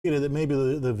That maybe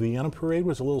the Vienna parade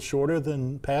was a little shorter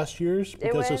than past years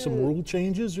because of some rule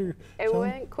changes, or it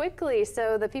went quickly.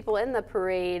 So the people in the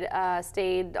parade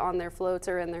stayed on their floats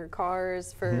or in their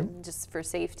cars for just for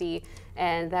safety,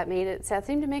 and that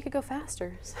seemed to make it go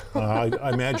faster. So. I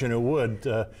imagine it would,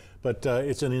 but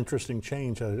it's an interesting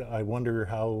change. I wonder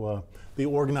how the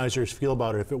organizers feel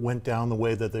about it if it went down the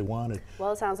way that they wanted.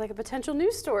 Well, it sounds like a potential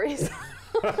news story.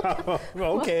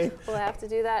 Okay. We'll have to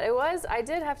do that. I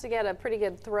did have to get a pretty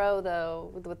good throw though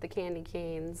with the candy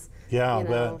canes.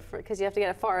 Yeah, because you have to get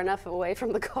it far enough away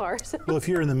from the cars. Well, if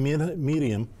you're in the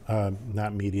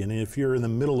not median, if you're in the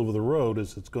middle of the road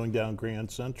as it's going down Grand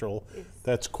Central,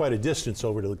 that's quite a distance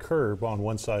over to the curb on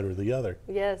one side or the other.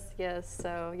 Yes, yes.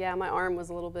 So yeah, my arm was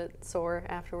a little bit sore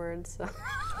afterwards. So.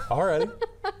 All righty.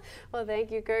 Well,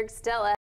 thank you, Kirk. Stella.